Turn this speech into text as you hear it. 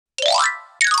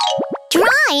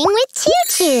flying with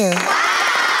ChuChu.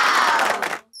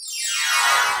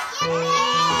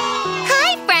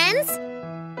 Hi, friends!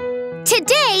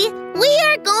 Today, we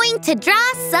are going to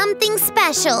draw something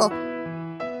special.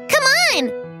 Come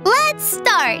on, let's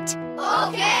start.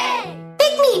 Okay!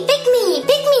 Pick me, pick me,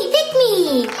 pick me, pick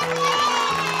me.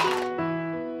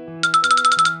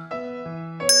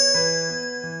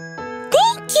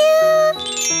 Thank you.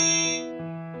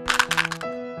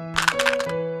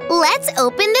 Let's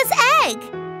open this egg.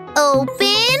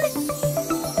 Open.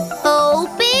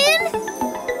 Open.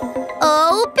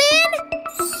 Open.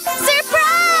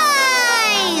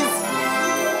 Surprise!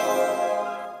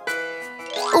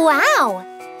 Wow,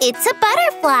 it's a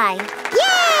butterfly.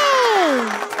 Yay!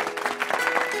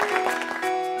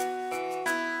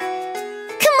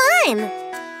 Come on,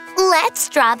 let's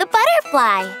draw the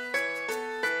butterfly.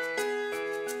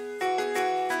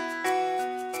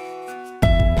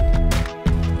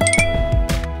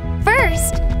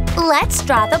 First, let's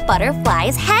draw the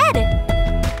butterfly's head.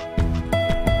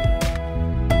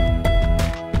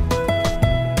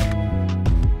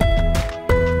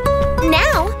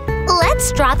 Now,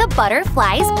 let's draw the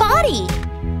butterfly's body.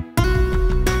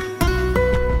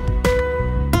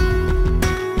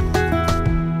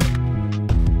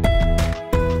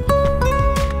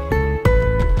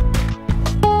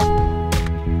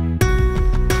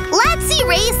 Let's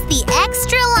erase the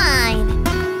extra line.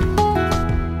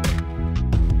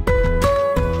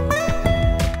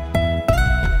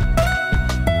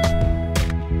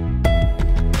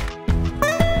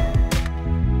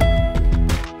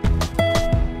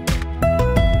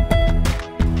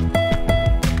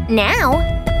 Now,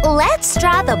 let's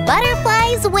draw the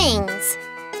butterfly's wings.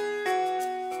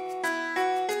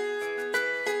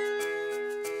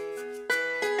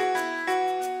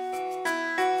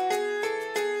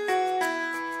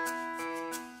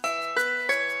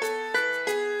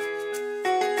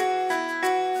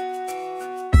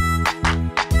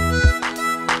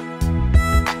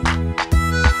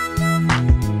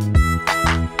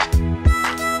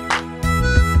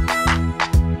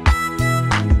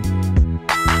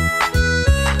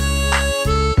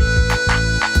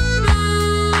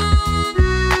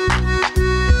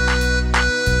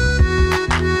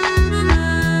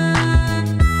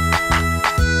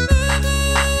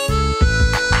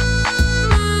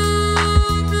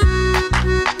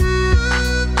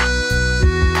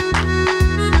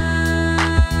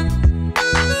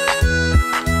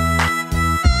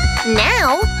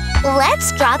 Now,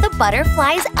 let's draw the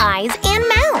butterfly's eyes and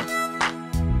mouth.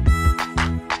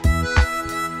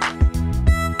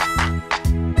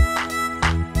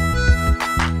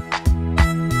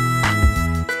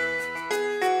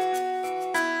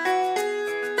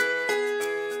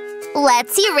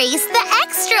 Let's erase the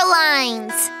extra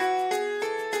lines.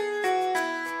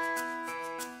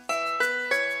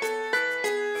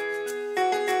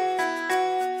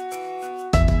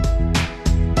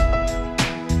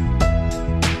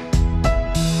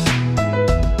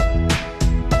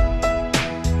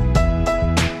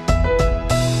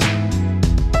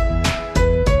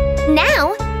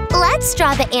 Now, let's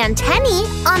draw the antennae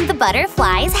on the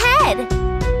butterfly's head.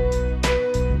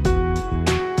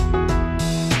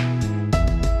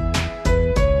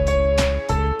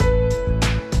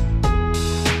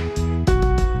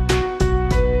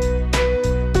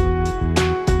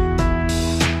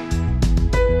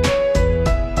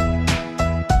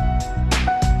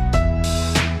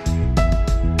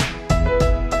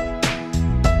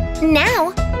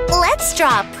 Now, let's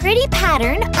draw a pretty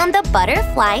pattern on the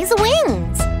butterfly's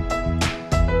wings.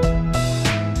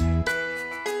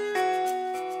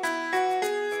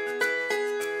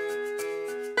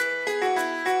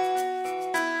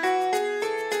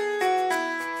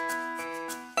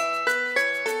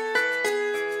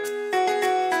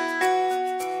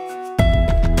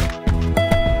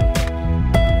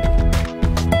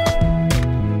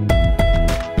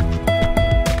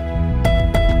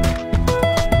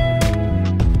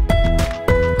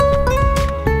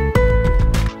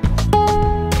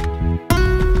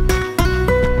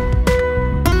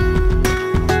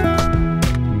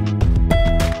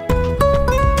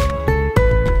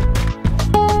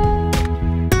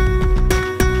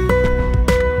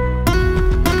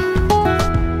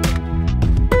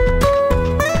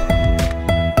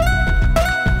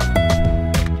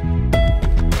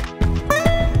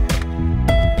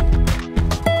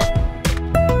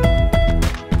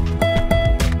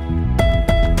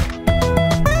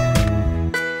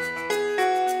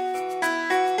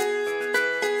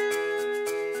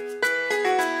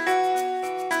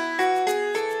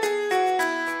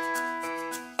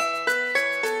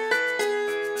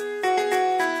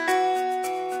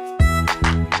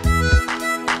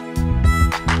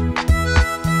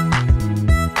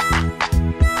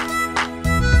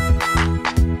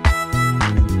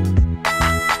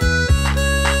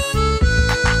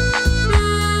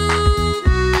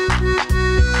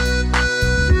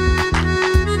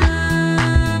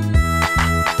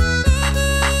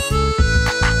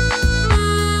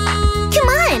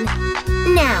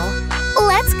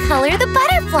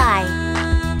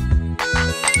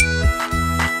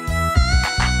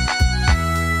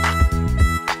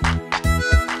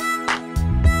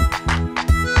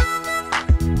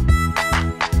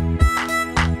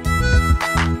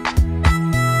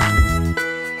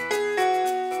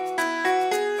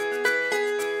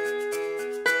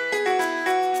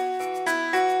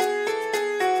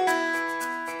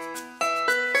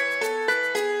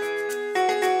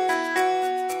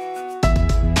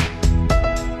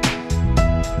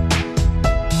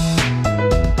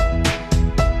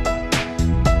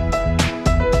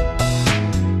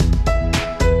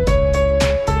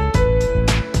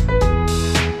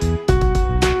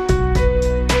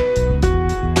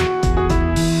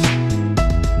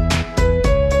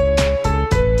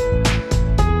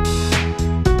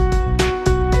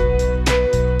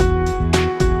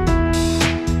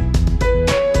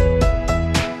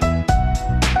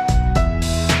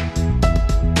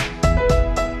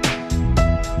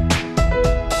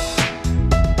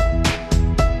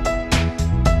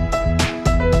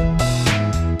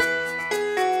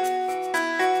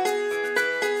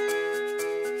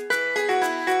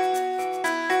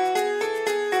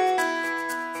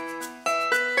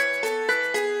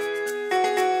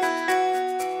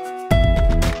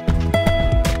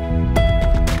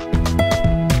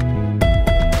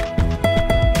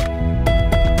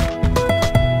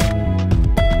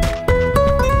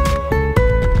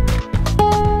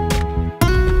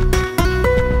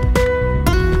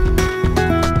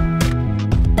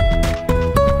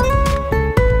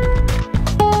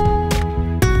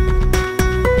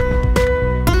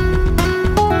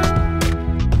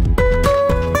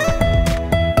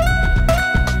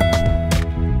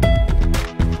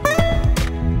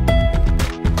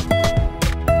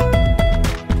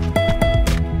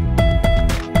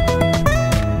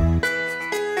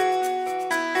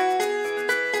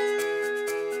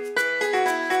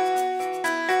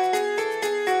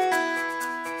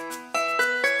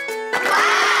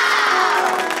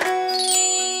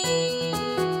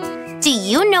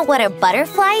 you know what a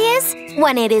butterfly is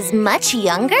when it is much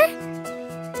younger?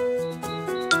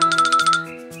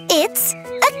 It's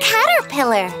a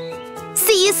caterpillar.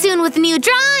 See you soon with new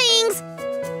drawings.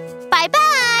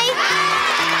 Bye-bye.